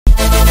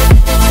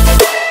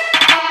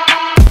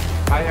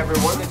Hi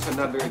everyone, it's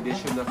another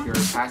edition of your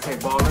Pasay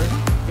Baller.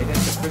 It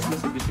is the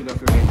Christmas edition of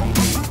your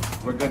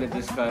NBA. We're going to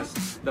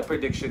discuss the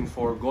prediction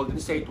for Golden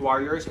State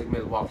Warriors and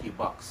Milwaukee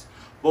Bucks.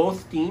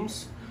 Both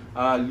teams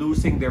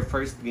losing their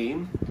first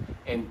game,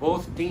 and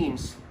both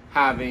teams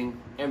having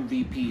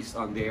MVPs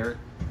on their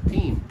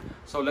team.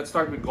 So let's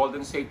start with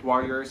Golden State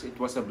Warriors. It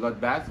was a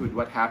bloodbath with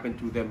what happened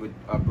to them with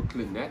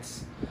Brooklyn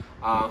Nets.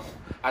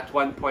 At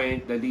one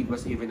point, the lead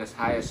was even as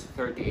high as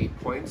 38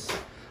 points.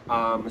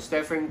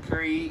 Stephen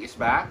Curry is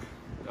back.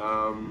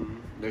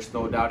 There's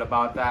no doubt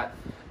about that.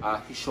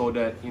 He showed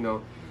that,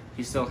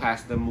 he still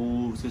has the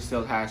moves, he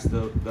still has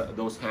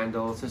those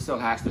handles, he still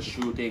has the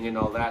shooting and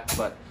all that.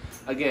 But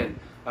again,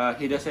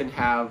 he doesn't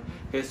have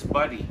his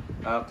buddy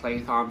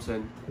Klay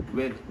Thompson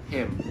with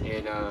him,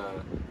 and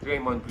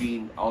Draymond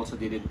Green also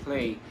didn't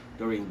play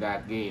during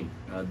that game,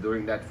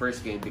 during that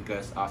first game,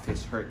 because of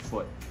his hurt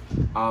foot.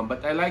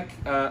 But I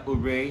like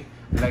Oubre.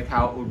 I like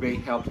how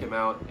Oubre helped him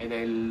out, and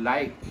I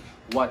like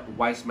what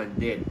Wiseman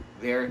did.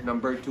 Their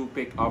number 2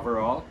 pick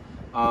overall.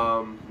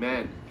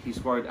 Man, he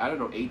scored, I don't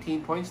know,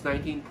 18 points,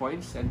 19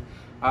 points. And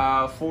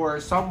for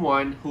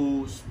someone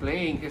who's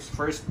playing his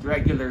first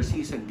regular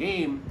season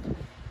game,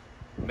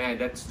 man,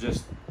 that's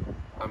just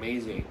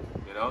amazing.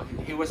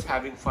 He was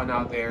having fun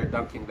out there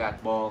dunking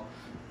that ball,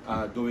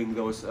 doing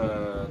those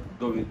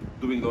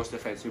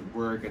defensive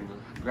work and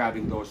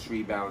grabbing those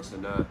rebounds.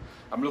 And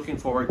I'm looking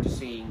forward to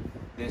seeing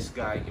this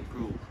guy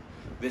improve,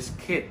 this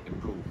kid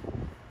improve.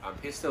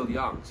 He's still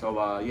young,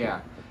 so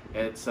yeah,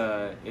 it's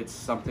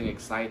something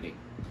exciting.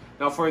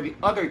 Now for the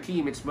other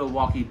team, it's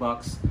Milwaukee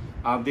Bucks.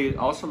 They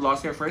also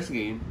lost their first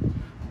game,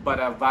 but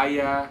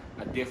via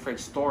a different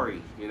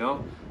story.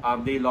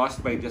 They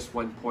lost by just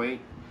 1 point.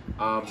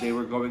 They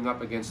were going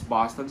up against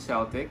Boston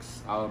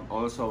Celtics,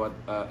 also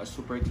a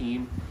super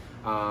team,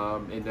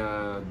 and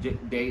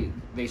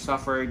they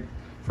suffered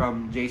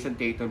from Jason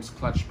Tatum's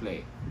clutch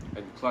play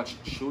and clutch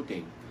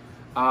shooting.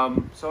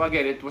 So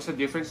again, it was a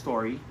different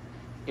story.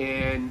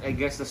 And I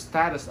guess the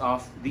status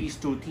of these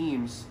two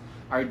teams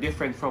are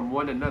different from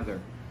one another.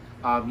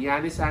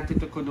 Giannis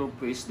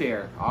Antetokounmpo is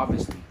there,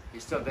 obviously.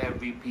 He's still the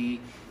MVP,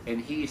 and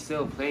he is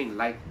still playing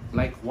like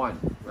one,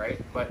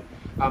 right? But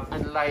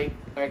unlike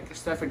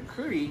Stephen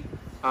Curry,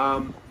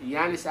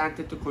 Giannis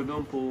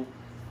Antetokounmpo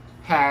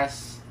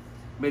has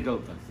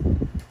Middleton.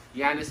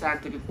 Giannis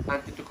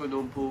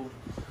Antetokounmpo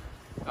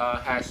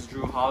has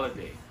Drew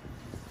Holiday.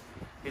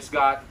 He's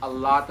got a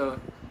lot of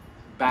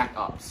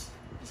backups.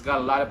 He's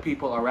got a lot of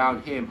people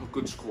around him who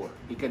could score.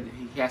 He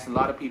has a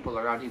lot of people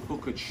around him who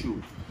could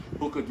shoot,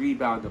 who could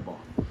rebound the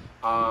ball.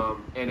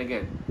 And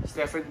again,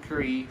 Stephen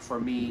Curry for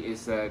me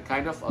is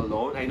kind of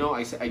alone. I know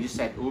I just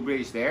said Oubre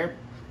is there,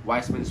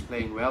 Wiseman is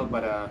playing well,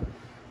 but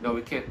no,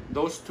 we can't.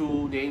 Those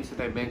two names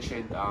that I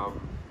mentioned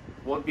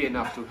won't be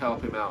enough to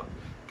help him out.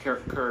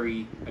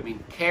 Carry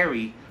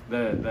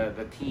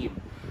the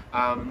team.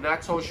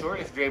 Not so sure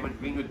if Draymond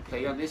Green would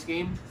play on this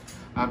game.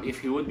 If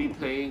he would be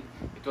playing,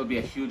 it will be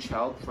a huge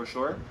help for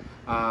sure,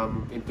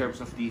 in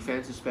terms of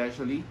defense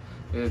especially,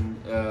 and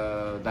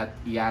that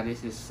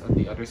Giannis is on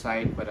the other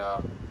side. But I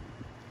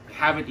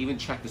haven't even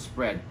checked the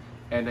spread,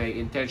 and I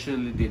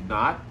intentionally did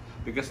not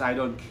because I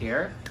don't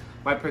care.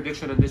 My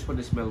prediction on this one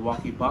is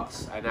Milwaukee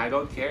Bucks, and I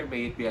don't care.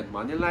 May it be on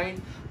money line,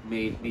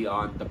 may it be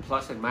on the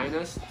plus and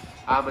minus.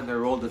 I'm gonna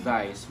roll the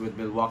dice with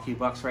Milwaukee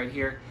Bucks right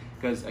here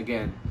because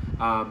again,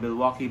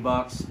 Milwaukee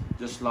Bucks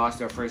just lost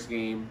their first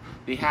game.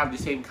 They have the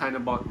same kind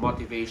of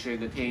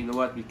motivation that, hey, you know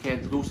what, we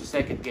can't lose the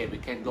second game, we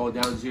can't go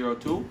down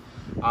 0-2.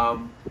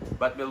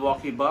 But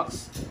Milwaukee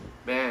Bucks,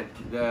 man,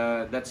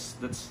 that's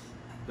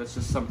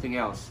just something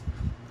else.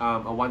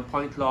 A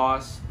 1-point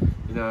loss.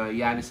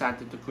 Giannis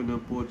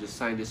Antetokounmpo just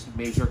signed this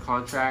major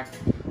contract,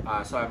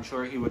 so I'm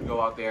sure he would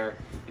go out there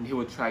and he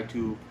would try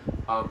to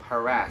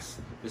harass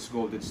this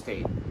Golden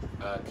State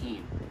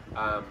team.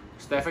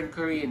 Stephen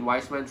Curry and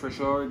Wiseman for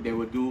sure, they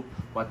would do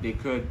what they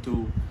could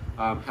to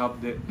help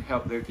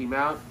their team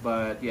out.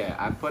 But yeah,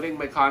 I'm putting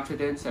my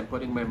confidence and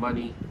putting my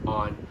money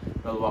on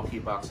Milwaukee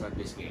Bucks on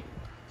this game.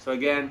 So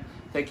again,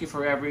 thank you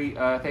for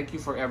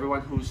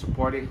everyone who's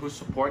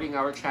supporting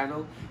our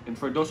channel, and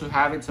for those who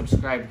haven't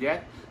subscribed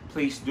yet,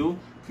 please do.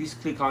 Please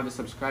click on the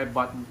subscribe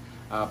button.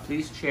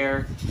 Please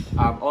share.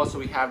 Also,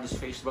 we have this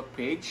Facebook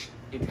page.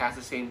 It has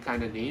the same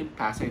kind of name,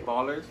 Pasay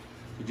Baller.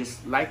 So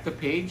just like the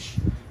page,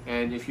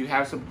 and if you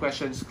have some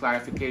questions,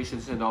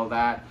 clarifications, and all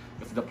that,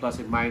 if the plus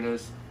and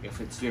minus,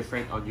 if it's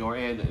different on your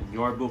end and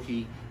your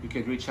bookie, you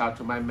can reach out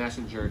to my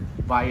messenger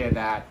via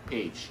that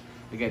page.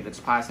 Again,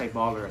 that's Pasay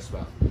Baller as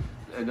well.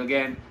 And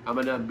again, I'm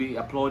gonna be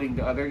uploading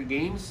the other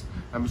games.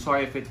 I'm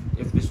sorry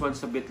if this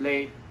one's a bit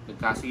late.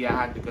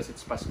 Nagkasiyahan because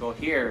it's Pasko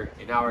here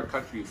in our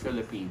country,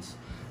 Philippines.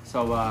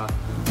 So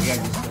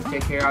again, just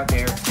take care out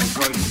there.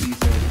 Enjoy the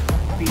season.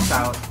 Peace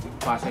out.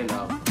 Pasay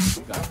love.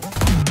 God bless.